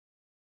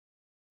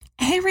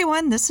Hey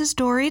everyone, this is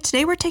Dory.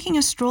 Today we're taking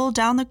a stroll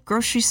down the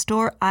grocery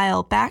store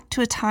aisle back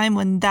to a time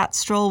when that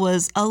stroll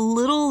was a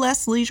little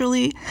less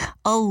leisurely,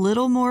 a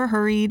little more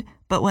hurried,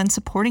 but when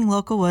supporting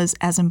local was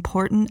as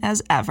important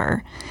as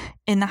ever.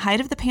 In the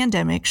height of the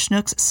pandemic,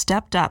 Schnucks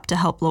stepped up to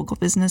help local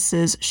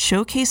businesses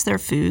showcase their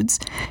foods,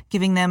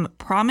 giving them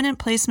prominent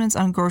placements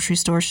on grocery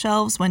store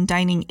shelves when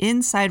dining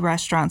inside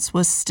restaurants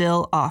was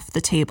still off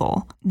the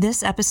table.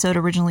 This episode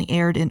originally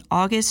aired in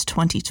August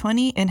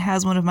 2020 and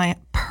has one of my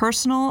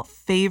personal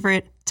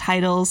favorite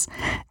titles.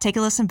 Take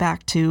a listen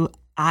back to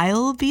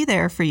I'll Be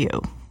There For You.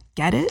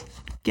 Get it?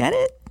 Get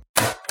it?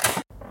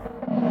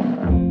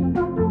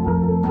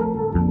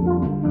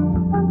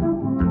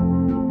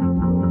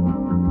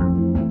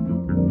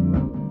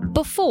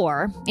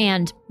 Before,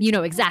 and you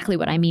know exactly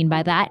what I mean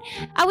by that,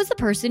 I was the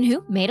person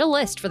who made a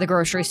list for the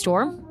grocery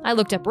store. I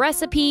looked up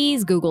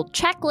recipes, Googled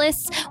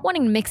checklists,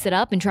 wanting to mix it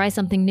up and try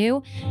something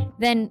new,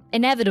 then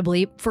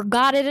inevitably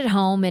forgot it at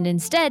home and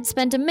instead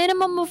spent a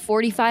minimum of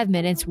 45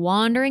 minutes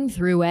wandering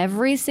through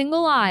every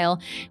single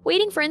aisle,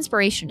 waiting for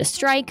inspiration to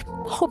strike,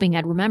 hoping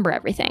I'd remember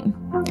everything.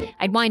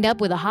 I'd wind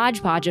up with a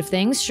hodgepodge of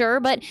things,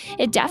 sure, but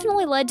it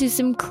definitely led to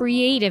some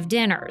creative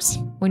dinners.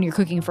 When you're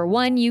cooking for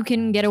one, you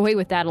can get away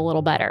with that a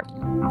little better.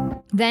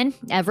 Then,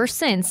 ever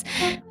since,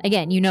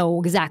 again, you know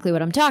exactly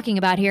what I'm talking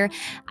about here,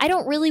 I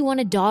don't really want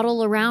to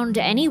dawdle around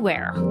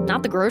anywhere,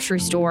 not the grocery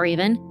store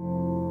even.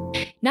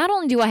 Not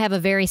only do I have a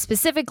very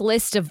specific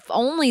list of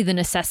only the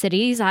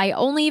necessities, I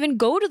only even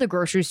go to the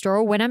grocery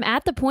store when I'm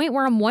at the point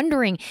where I'm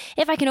wondering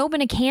if I can open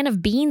a can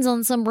of beans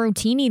on some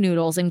rotini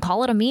noodles and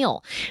call it a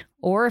meal,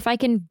 or if I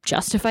can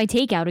justify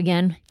takeout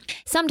again.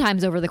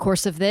 Sometimes over the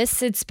course of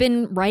this, it's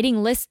been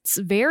writing lists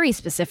very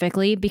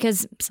specifically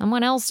because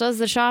someone else does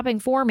the shopping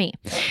for me.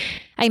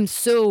 I'm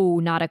so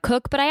not a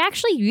cook, but I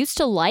actually used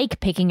to like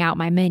picking out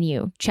my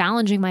menu,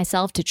 challenging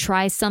myself to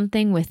try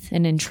something with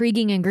an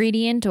intriguing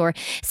ingredient or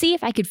see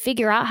if I could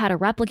figure out how to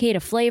replicate a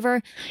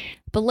flavor.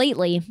 But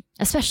lately,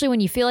 especially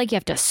when you feel like you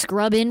have to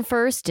scrub in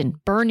first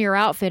and burn your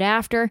outfit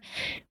after,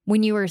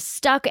 when you are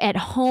stuck at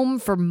home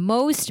for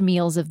most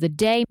meals of the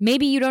day,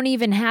 maybe you don't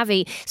even have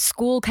a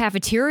school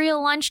cafeteria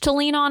lunch to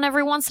lean on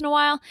every once in a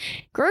while,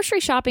 grocery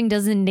shopping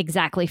doesn't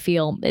exactly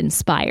feel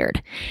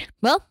inspired.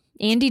 Well,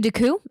 Andy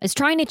DeCou is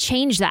trying to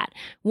change that,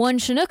 one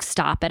Schnucks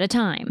stop at a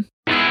time.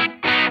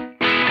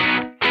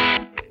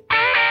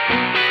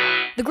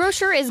 The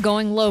grocer is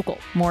going local,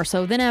 more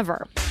so than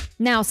ever.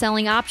 Now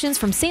selling options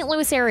from St.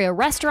 Louis area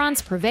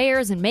restaurants,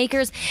 purveyors, and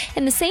makers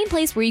in the same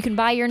place where you can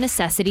buy your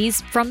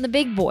necessities from the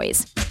big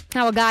boys.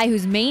 How a guy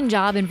whose main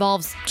job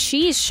involves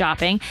cheese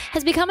shopping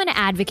has become an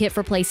advocate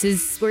for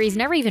places where he's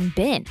never even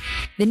been,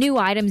 the new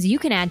items you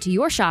can add to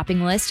your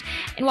shopping list,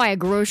 and why a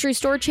grocery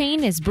store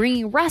chain is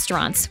bringing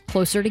restaurants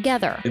closer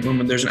together.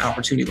 When there's an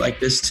opportunity like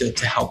this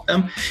to help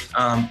them,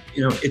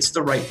 it's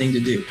the right thing to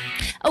do.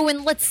 Oh,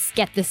 and let's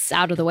get this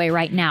out of the way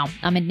right now.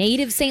 I'm a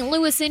native St.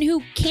 Louisan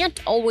who can't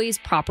always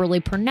properly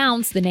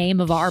pronounce the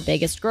name of our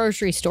biggest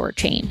grocery store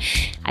chain.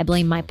 I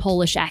blame my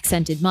Polish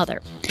accented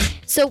mother.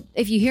 So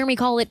if you hear me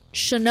call it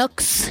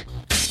Schnucks,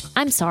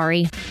 I'm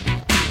sorry.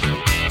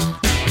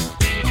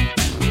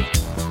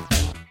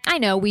 I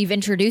know we've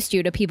introduced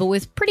you to people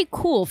with pretty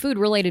cool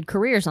food-related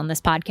careers on this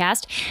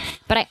podcast,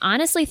 but I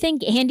honestly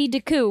think Andy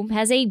DeCou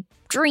has a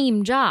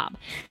dream job,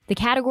 the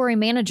category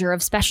manager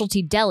of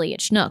specialty deli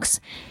at Schnucks,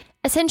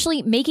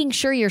 essentially making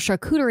sure your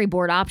charcuterie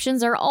board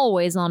options are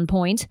always on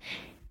point.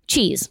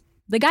 Cheese.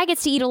 The guy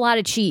gets to eat a lot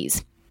of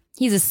cheese.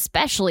 He's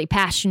especially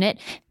passionate,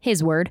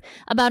 his word,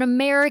 about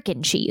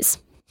American cheese.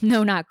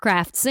 No, not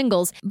craft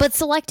singles, but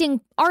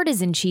selecting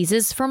artisan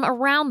cheeses from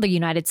around the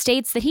United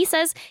States that he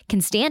says can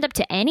stand up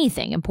to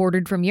anything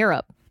imported from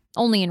Europe.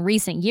 Only in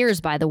recent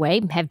years, by the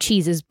way, have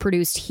cheeses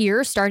produced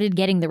here started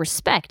getting the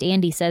respect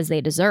Andy says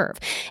they deserve.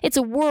 It's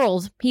a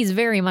world he's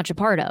very much a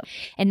part of,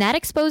 and that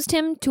exposed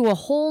him to a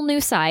whole new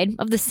side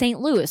of the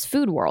St. Louis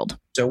food world.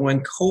 So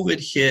when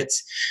COVID hit,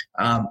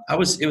 it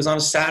was on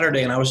a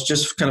Saturday, and I was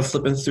just kind of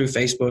flipping through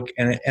Facebook,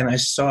 and I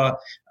saw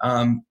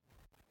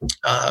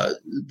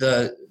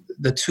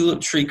the Tulip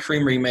Tree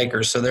Creamery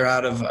makers. So they're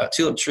out of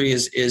Tulip Tree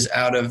is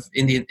out of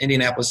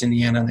Indianapolis,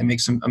 Indiana, and they make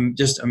some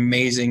just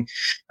amazing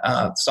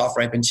soft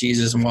ripened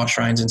cheeses and wash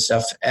rinds and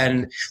stuff.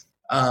 And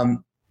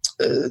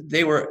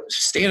they were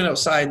standing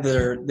outside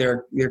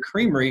their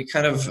creamery,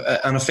 kind of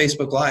on a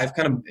Facebook Live,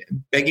 kind of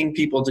begging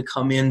people to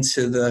come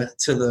into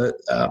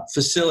the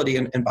facility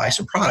and buy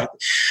some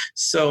product.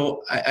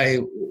 So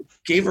I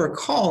gave her a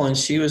call, and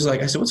she was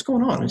like, I said, "What's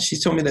going on?" And she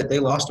told me that they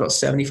lost about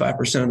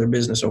 75% of their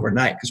business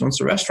overnight because once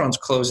the restaurants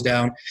closed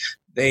down,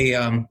 they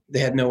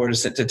had nowhere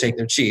to take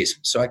their cheese.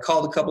 So I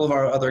called a couple of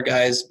our other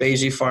guys,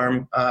 Beige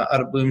Farm out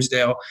of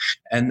Bloomsdale,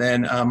 and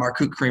then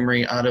Marcoux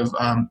Creamery out of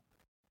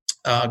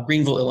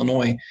Greenville,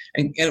 Illinois,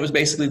 and it was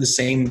basically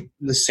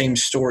the same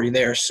story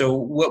there. So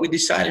what we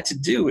decided to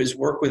do is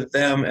work with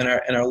them and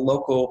our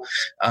local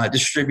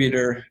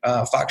distributor,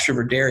 Fox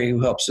River Dairy,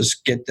 who helps us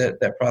get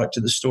that product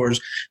to the stores,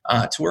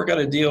 to work out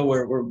a deal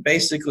where we're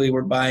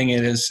buying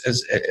it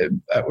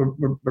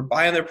we're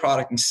buying their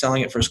product and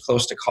selling it for as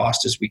close to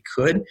cost as we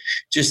could,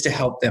 just to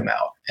help them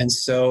out. And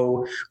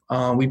so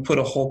we put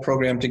a whole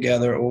program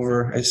together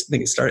over, I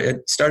think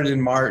it started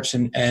in March,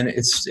 and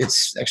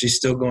it's actually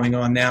still going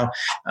on now.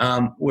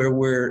 Where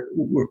we're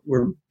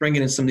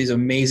bringing in some of these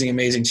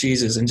amazing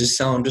cheeses and just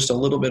selling them just a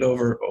little bit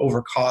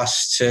over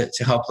cost to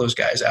help those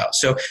guys out.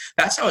 So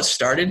that's how it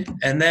started.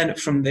 And then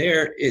from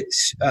there,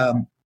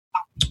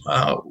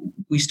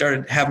 we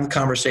started having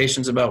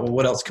conversations about, well,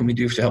 what else can we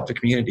do to help the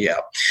community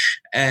out?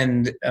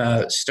 And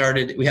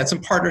we had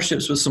some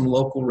partnerships with some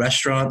local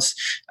restaurants,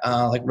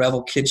 like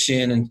Revel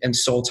Kitchen and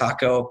Soul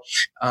Taco.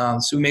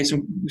 So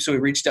we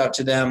reached out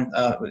to them,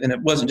 and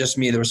it wasn't just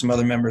me. There were some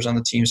other members on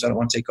the team, so I don't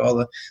want to take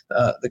all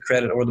the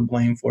credit or the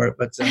blame for it.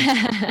 But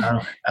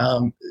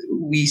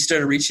we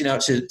started reaching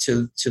out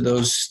to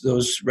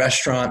those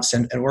restaurants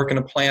and working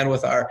a plan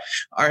with our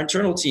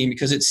internal team,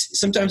 because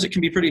sometimes it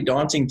can be pretty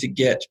daunting to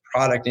get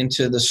product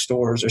into the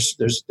stores.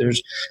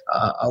 There's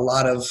a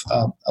lot of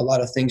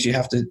things you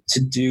have to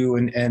do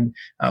and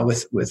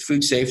with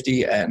food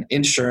safety and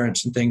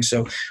insurance and things.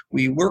 So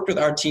we worked with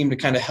our team to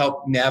kind of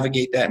help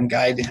navigate that and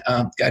guide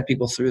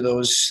people through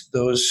those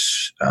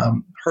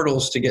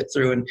hurdles to get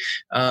through. And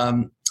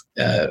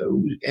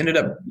ended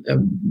up,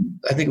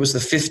 I think it was the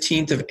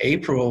 15th of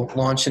April,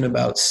 launching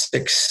about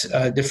 6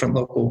 different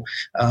local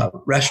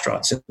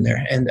restaurants in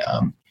there. And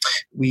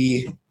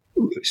we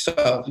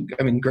saw,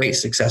 great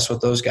success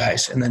with those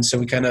guys. And then so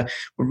we kind of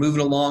were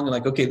moving along and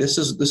like, okay, this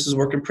is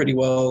working pretty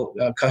well.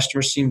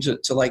 Customers seem to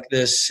like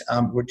this.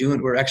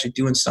 We're actually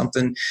doing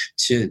something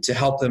to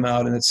help them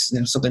out, and it's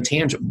something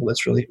tangible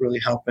that's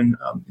really helping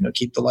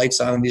keep the lights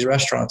on in these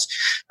restaurants.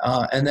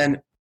 And then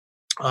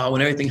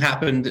when everything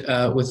happened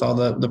with all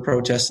the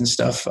protests and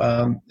stuff,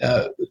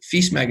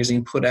 Feast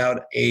Magazine put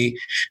out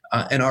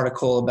an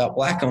article about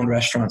Black-owned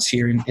restaurants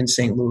here in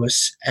St.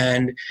 Louis,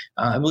 and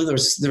I believe there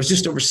was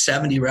just over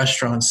 70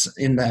 restaurants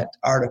in that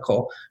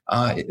article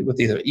with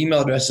either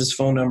email addresses,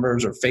 phone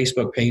numbers, or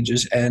Facebook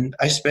pages. And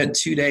I spent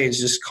 2 days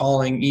just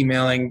calling,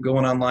 emailing,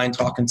 going online,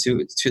 talking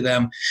to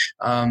them,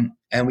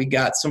 and we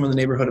got some of the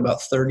neighborhood,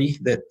 about 30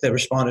 that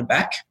responded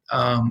back.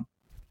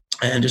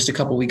 And just a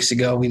couple weeks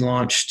ago, we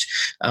launched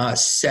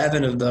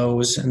 7 of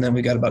those, and then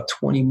we got about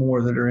 20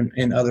 more that are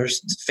in other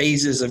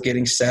phases of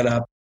getting set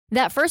up.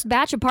 That first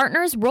batch of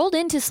partners rolled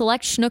into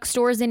select Schnucks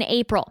stores in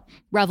April.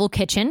 Revel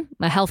Kitchen,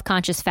 a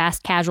health-conscious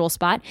fast casual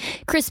spot.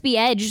 Crispy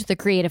Edge, the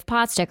creative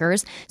pot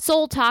stickers.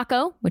 Soul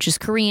Taco, which is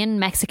Korean,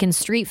 Mexican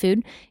street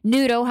food.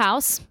 Noodle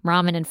House,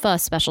 ramen and pho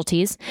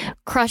specialties.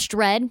 Crushed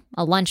Red,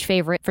 a lunch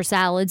favorite for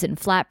salads and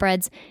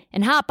flatbreads.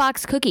 And Hot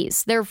Box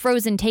Cookies, their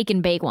frozen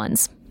take-and-bake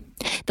ones.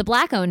 The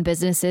Black-owned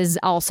businesses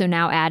also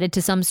now added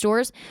to some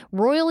stores.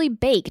 Royally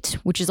Baked,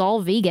 which is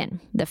all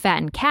vegan. The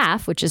Fattened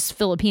Calf, which is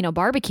Filipino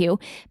barbecue.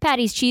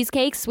 Patty's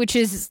Cheesecakes, which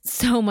is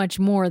so much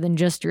more than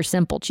just your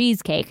simple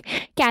cheesecake.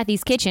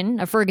 Kathy's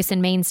Kitchen, a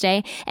Ferguson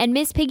mainstay. And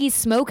Miss Piggy's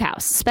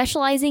Smokehouse,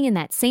 specializing in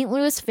that St.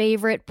 Louis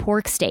favorite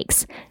pork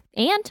steaks.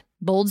 And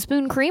Bold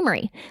Spoon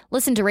Creamery.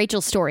 Listen to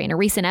Rachel's story in a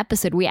recent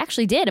episode we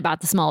actually did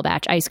about the small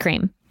batch ice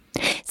cream.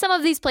 Some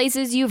of these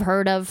places you've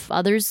heard of,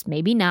 others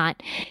maybe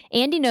not.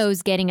 Andy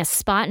knows getting a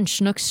spot in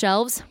Schnucks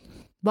shelves.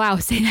 Wow,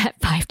 say that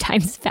 5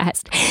 times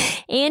fast.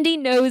 Andy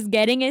knows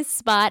getting a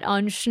spot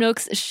on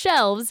Schnucks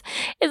shelves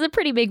is a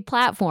pretty big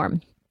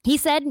platform. He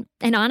said,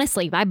 and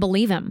honestly, I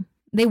believe him,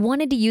 they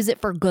wanted to use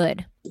it for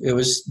good. It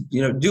was,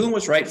 doing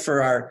what's right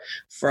for our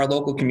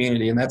local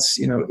community, and that's,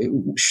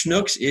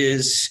 Schnucks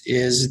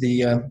is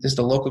the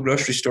local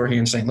grocery store here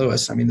in St.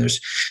 Louis. I mean,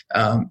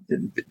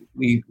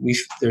 we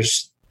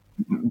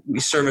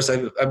service,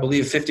 I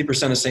believe,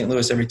 50% of St.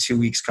 Louis every 2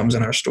 weeks comes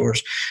in our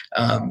stores,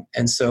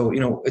 and so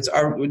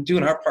we're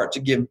doing our part to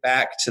give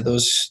back to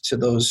those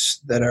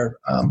that are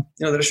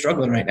that are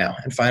struggling right now,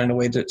 and finding a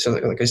way to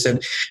like I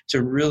said,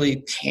 to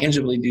really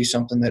tangibly do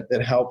something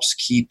that helps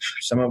keep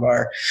some of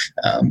our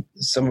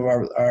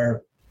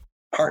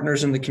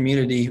partners in the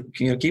community,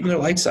 keeping their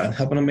lights on,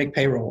 helping them make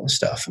payroll and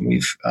stuff. And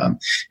we've,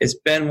 it's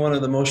been one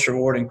of the most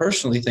rewarding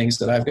personally things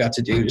that I've got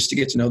to do, just to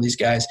get to know these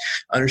guys,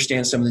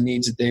 understand some of the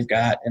needs that they've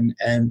got.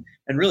 And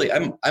really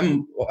I've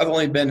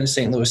only been in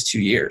St. Louis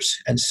 2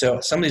 years. And so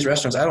some of these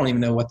restaurants, I don't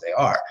even know what they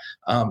are.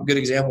 Good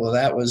example of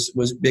that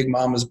was Big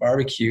Mama's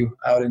Barbecue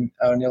out in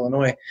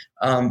Illinois.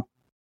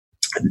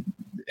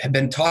 Have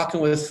been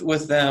talking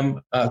with them,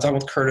 talking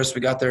with Curtis.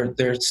 We got their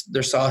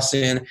sauce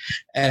in,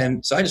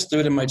 and so I just threw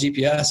it in my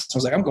GPS. I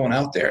was like, I'm going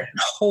out there. And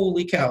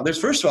holy cow!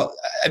 First of all,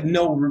 I have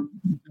no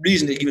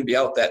reason to even be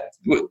out that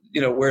where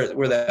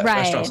that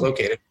restaurant's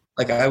located.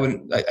 Like I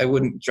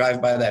wouldn't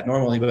drive by that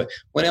normally, but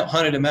went out,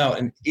 hunted him out,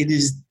 and it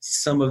is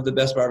some of the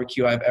best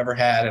barbecue I've ever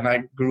had. And I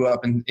grew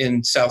up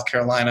in South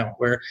Carolina,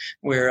 where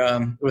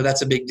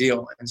that's a big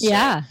deal. And so,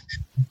 yeah.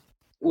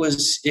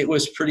 it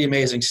was pretty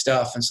amazing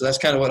stuff. And so that's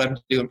kind of what I'm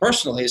doing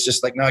personally. Is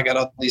just like, now I got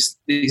all these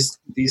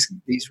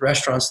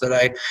restaurants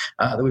that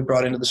that we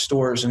brought into the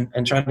stores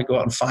and trying to go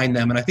out and find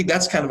them. And I think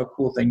that's kind of a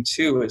cool thing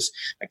too, is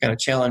I kind of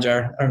challenge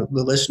the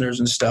listeners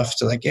and stuff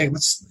to like, yeah,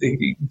 let's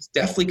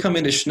definitely come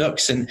into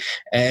Schnucks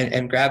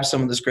and grab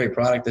some of this great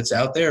product that's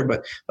out there,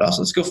 but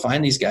also let's go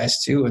find these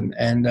guys too,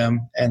 and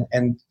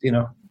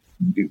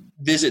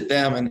visit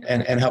them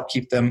and help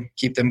keep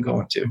them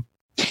going too.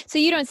 So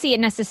you don't see it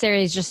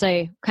necessarily as just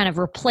a kind of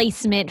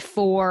replacement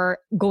for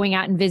going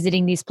out and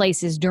visiting these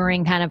places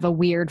during kind of a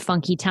weird,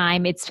 funky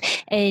time. It's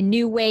a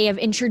new way of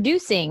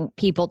introducing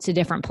people to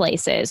different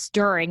places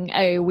during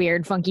a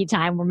weird, funky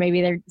time where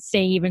maybe they're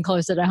staying even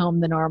closer to home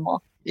than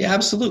normal. Yeah,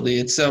 absolutely.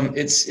 It's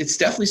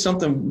definitely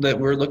something that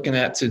we're looking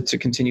at to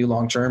continue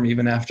long term,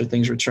 even after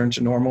things return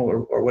to normal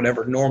or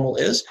whatever normal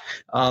is.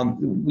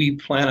 We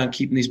plan on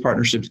keeping these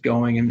partnerships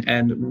going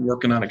and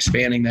working on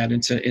expanding that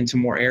into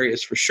more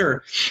areas for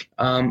sure.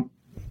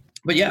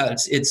 But yeah,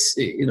 it's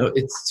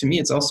to me,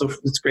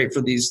 it's great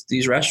for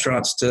these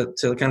restaurants to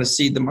kind of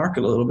seed the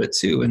market a little bit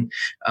too, and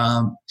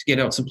to get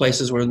out some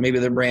places where maybe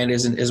their brand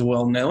isn't as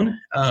well known,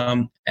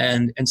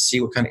 and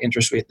see what kind of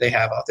interest they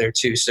have out there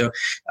too. So,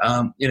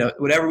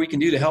 whatever we can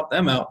do to help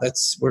them out,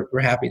 we're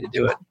happy to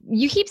do it.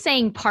 You keep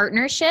saying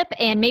partnership,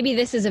 and maybe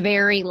this is a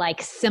very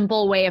like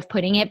simple way of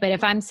putting it, but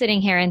if I'm sitting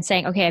here and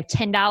saying, okay, I have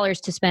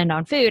 $10 to spend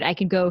on food, I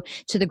could go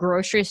to the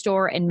grocery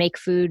store and make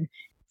food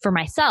for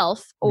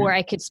myself, or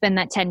I could spend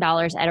that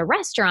 $10 at a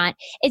restaurant.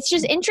 It's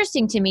just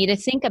interesting to me to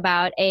think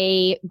about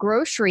a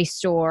grocery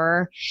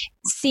store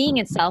seeing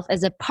itself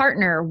as a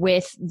partner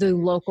with the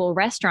local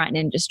restaurant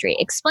industry.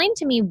 Explain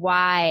to me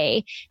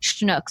why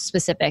Schnucks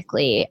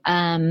specifically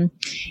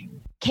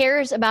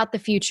cares about the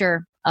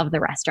future of the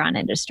restaurant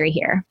industry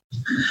here.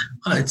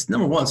 It's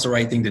number one, it's the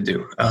right thing to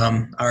do.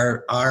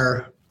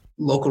 Our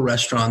local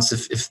restaurants,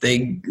 if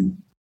they,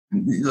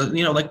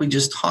 like we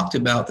just talked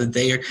about, that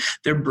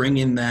they're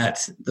bringing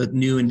the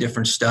new and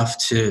different stuff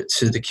to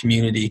the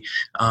community,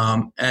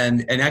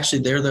 and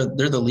actually they're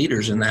the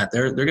leaders in that.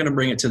 They're going to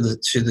bring it to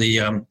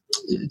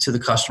the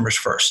customers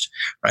first,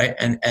 right?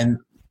 And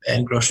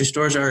grocery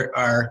stores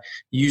are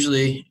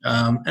usually,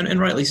 and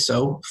rightly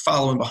so,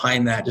 following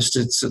behind that just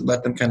to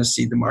let them kind of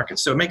seed the market.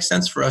 So it makes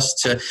sense for us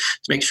to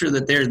make sure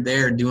that they're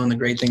there doing the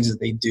great things that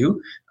they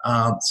do.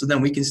 So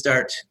then we can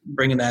start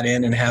bringing that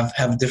in and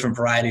have different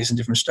varieties and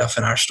different stuff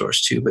in our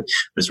stores too. But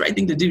it's the right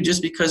thing to do,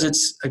 just because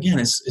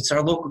it's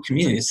our local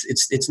community.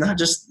 It's not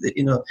just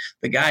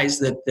the guys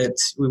that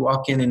we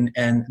walk in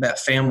and that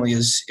family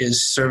is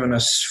serving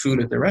us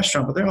food at the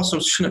restaurant, but they're also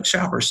Schnucks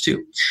shoppers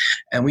too.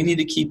 And we need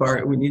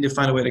to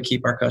find a way to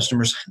keep our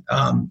customers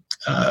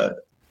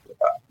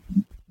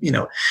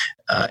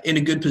in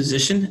a good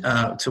position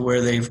to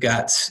where they've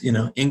got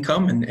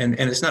income, and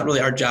it's not really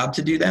our job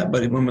to do that,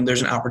 but when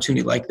there's an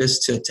opportunity like this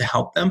to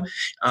help them,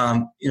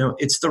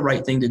 it's the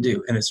right thing to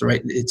do, and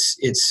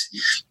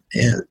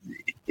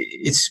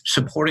it's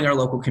supporting our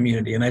local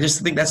community. And I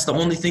just think that's the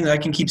only thing that I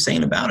can keep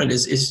saying about it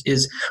is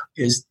it's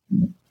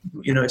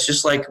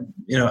just like,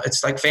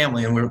 it's like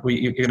family, and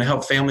you're going to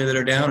help family that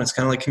are down. It's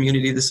kind of like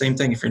community, the same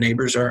thing. If your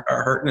neighbors are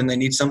hurting and they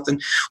need something,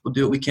 we'll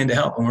do what we can to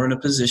help them. We're in a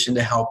position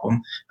to help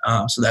them.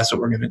 So that's what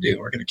we're going to do.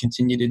 We're going to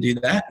continue to do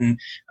that. And,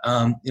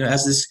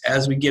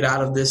 as we get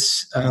out of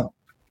this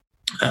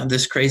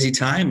crazy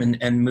time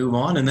and move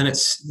on, and then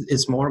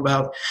it's more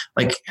about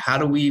like, how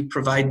do we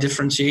provide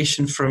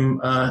differentiation from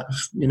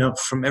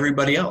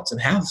everybody else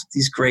and have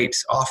these great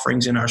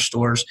offerings in our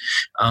stores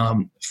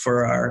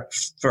for our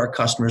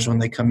customers when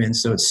they come in.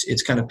 So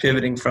it's kind of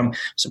pivoting from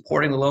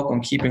supporting the local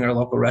and keeping our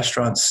local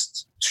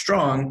restaurants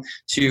strong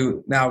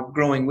to now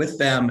growing with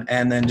them,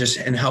 and then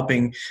and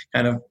helping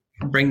kind of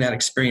bring that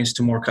experience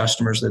to more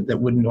customers that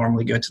wouldn't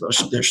normally go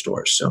to their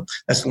stores. So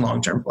that's the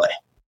long-term play.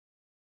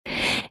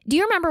 Do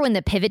you remember when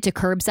the pivot to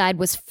curbside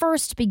was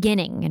first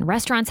beginning and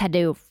restaurants had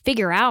to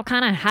figure out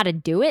kind of how to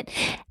do it,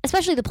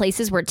 especially the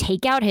places where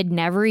takeout had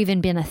never even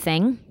been a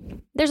thing?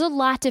 There's a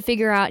lot to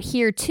figure out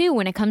here too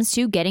when it comes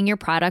to getting your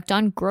product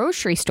on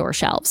grocery store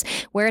shelves,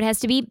 where it has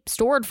to be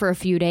stored for a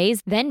few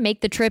days, then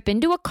make the trip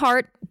into a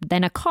cart,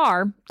 then a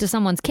car to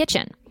someone's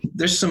kitchen.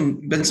 There's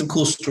been some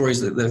cool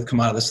stories that have come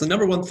out of this. The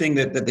number one thing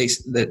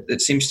that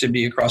seems to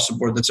be across the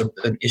board that's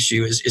an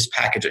issue is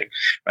packaging,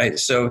 right?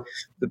 So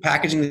the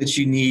packaging that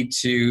you need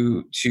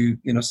to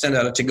send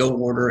out a to-go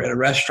order at a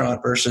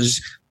restaurant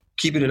versus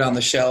keeping it on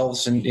the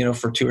shelves and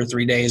for 2 or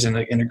 3 days in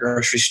a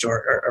grocery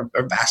store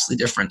are vastly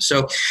different.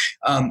 So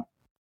a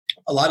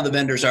lot of the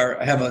vendors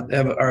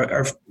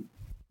the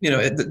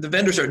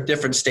vendors are at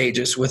different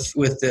stages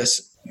with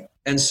this,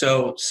 and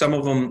so some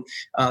of them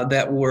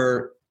that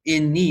were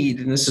in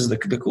need, and this is the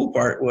cool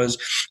part, was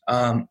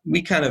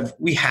we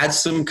had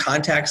some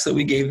contacts that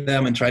we gave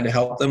them and tried to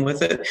help them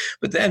with it.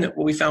 But then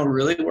what we found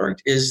really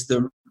worked is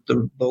the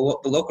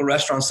local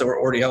restaurants that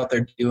were already out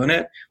there doing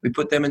it. We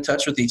put them in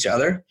touch with each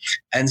other,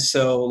 and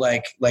so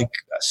like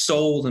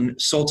Soul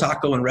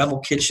Taco and Revel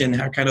Kitchen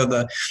are kind of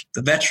the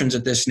veterans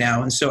at this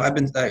now. And so I've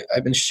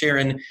been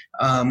sharing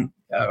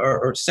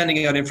or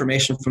sending out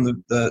information from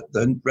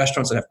the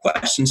restaurants that have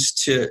questions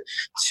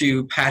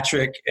to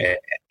Patrick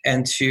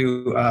and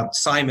to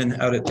Simon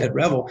out at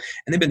Revel,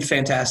 and they've been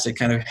fantastic,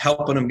 kind of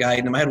helping them,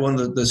 guiding them. I had one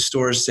of the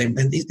stores say,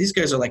 "Man, these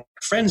guys are like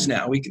friends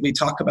now. We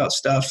talk about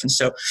stuff," and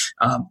so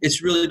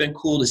it's really been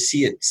cool to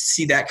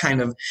see that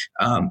kind of.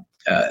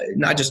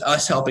 Not just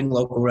us helping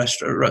local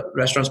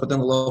restaurants, but then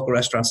the local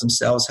restaurants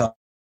themselves help.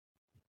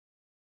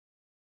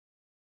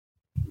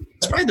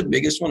 That's probably the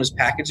biggest one is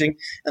packaging.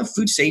 And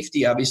food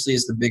safety obviously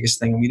is the biggest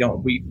thing.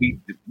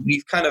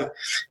 We've kind of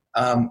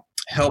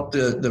helped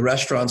the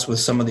restaurants with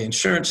some of the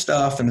insurance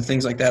stuff and the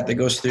things like that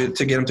goes through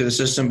to get them through the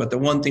system. But the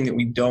one thing that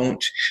we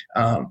don't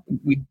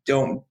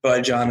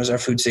budge on is our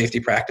food safety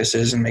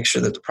practices and make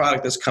sure that the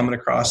product that's coming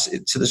across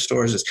to the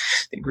stores is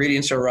the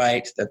ingredients are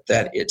right,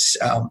 that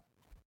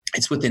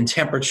it's within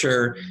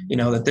temperature,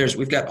 that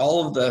we've got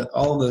all of the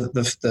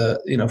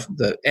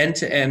end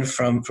to end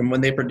from when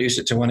they produce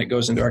it to when it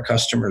goes into our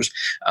customers'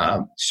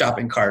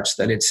 shopping carts,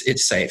 that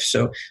it's safe.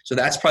 So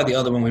that's probably the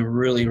other one we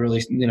really,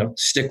 really,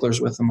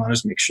 sticklers with them on,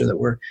 is make sure that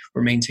we're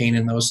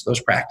maintaining those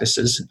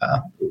practices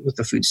with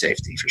the food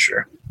safety for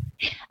sure.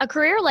 A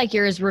career like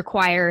yours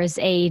requires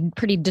a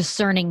pretty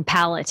discerning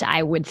palate,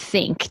 I would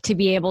think, to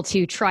be able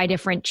to try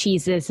different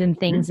cheeses and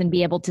things and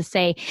be able to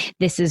say,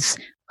 this is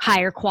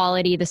higher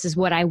quality, this is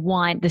what I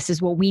want, this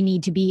is what we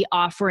need to be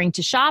offering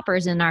to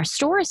shoppers in our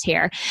stores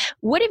here.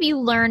 What have you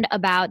learned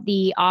about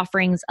the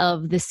offerings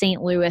of the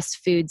St. Louis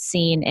food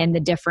scene and the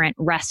different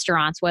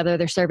restaurants, whether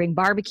they're serving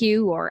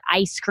barbecue or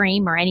ice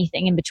cream or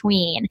anything in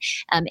between,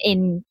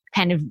 in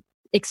kind of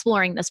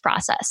exploring this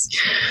process?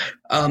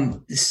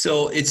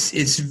 So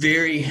it's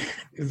very,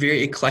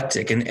 very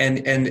eclectic,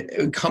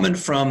 and coming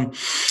from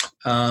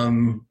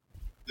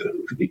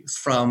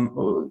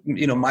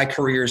my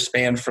career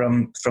span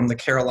from the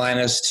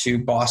Carolinas to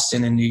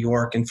Boston and New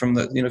York, and from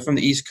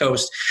the East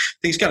Coast,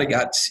 things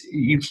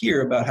you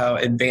hear about how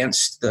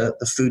advanced the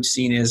food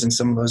scene is in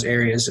some of those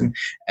areas,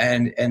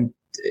 and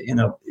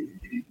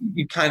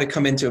you kind of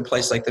come into a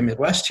place like the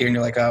Midwest here and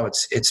you're like, oh,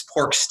 it's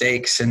pork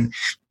steaks and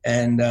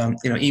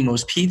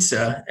Emo's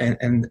pizza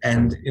and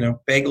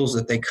bagels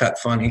that they cut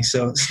funny.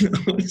 So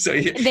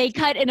they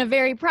cut in a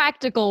very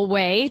practical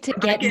way to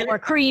get more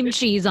cream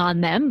cheese on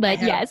them. But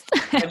yes,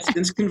 I've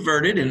since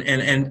converted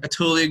and I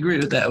totally agree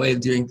with that way of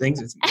doing things.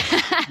 It's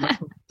more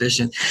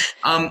efficient.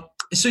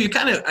 So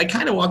I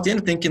kind of walked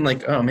in thinking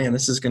like, oh man,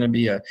 this is going to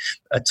be a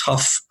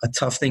tough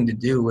thing to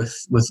do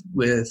with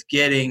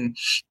getting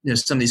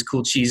some of these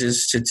cool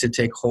cheeses to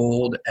take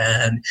hold,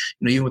 and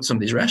even with some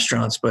of these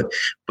restaurants. But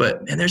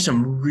man, there's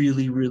some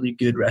really, really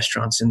good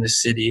restaurants in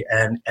this city,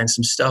 and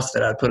some stuff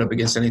that I'd put up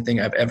against anything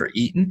I've ever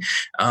eaten.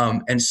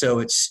 And so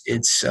it's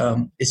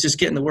just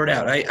getting the word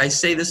out. I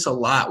say this a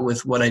lot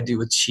with what I do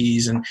with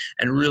cheese, and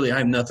really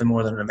I'm nothing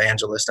more than an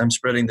evangelist. I'm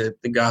spreading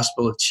the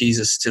gospel of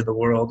cheeses to the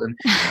world. And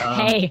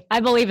hey,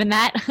 I believe in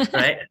that.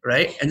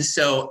 right. And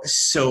so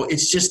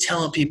it's just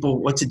telling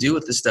people what to do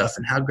with the stuff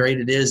and how great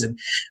it is, and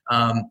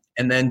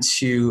then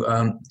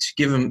to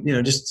give them,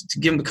 just to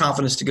give them the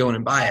confidence to go in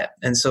and buy it.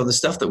 And so the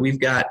stuff that we've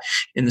got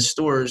in the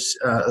stores,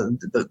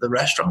 the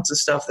restaurants and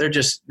stuff,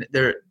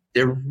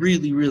 they're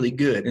really, really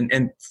good.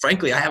 And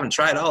frankly, I haven't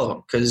tried all of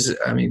them because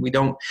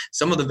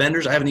some of the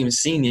vendors I haven't even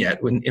seen yet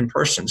in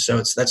person.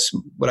 So that's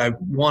what I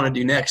want to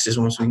do next, is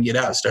once we can get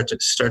out, start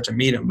to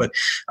meet them. But,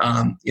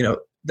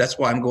 that's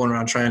why I'm going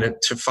around trying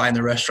to find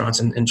the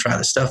restaurants and try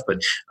the stuff.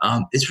 But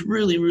it's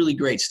really, really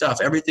great stuff.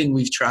 Everything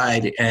we've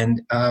tried.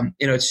 And,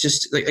 it's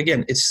just, like,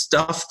 again, it's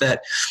stuff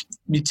that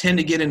you tend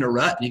to get in a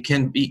rut. You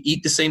can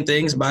eat the same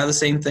things, buy the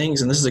same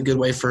things. And this is a good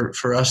way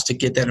for us to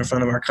get that in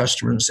front of our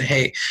customers and say,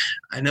 hey,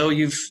 I know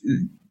you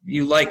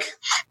like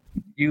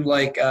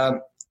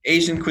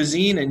Asian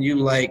cuisine and you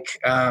like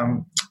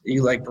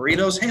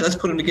burritos. Hey, let's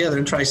put them together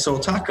and try Soul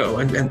Taco,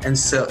 and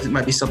so it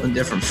might be something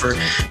different for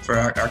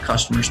our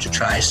customers to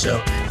try.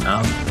 So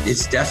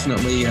it's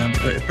definitely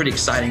pretty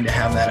exciting to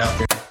have that out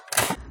there.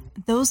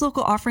 Those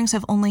local offerings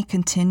have only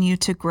continued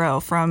to grow,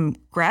 from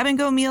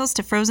grab-and-go meals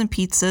to frozen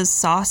pizzas,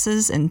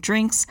 sauces, and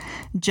drinks.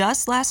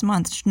 Just last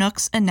month,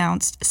 Schnucks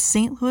announced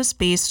St.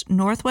 Louis-based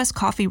Northwest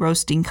Coffee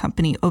Roasting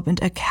Company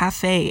opened a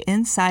cafe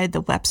inside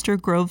the Webster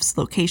Groves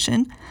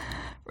location,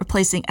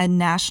 replacing a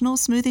national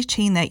smoothie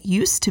chain that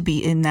used to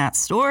be in that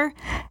store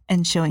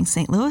and showing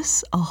St.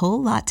 Louis a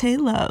whole latte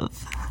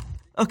love.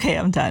 Okay,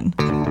 I'm done.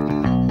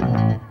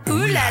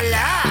 Ooh la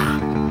la!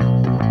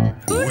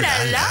 Ooh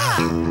la la!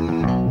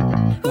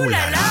 Ooh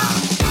la la!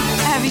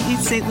 Having Eat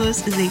St.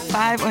 Louis is a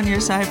 5 on Your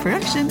Side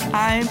production.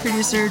 I'm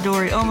producer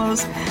Dory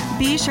Olmos.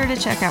 Be sure to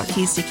check out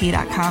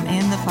KSTK.com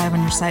and the 5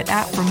 on Your Side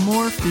app for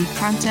more food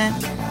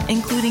content,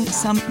 including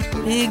some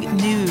big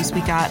news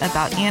we got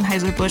about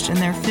Anheuser-Busch and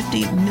their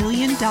 $50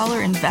 million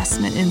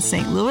investment in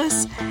St.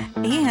 Louis,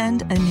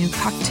 and a new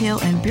cocktail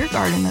and beer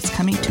garden that's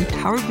coming to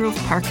Tower Grove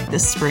Park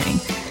this spring.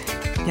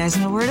 You guys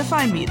know where to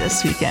find me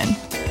this weekend.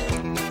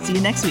 See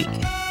you next week.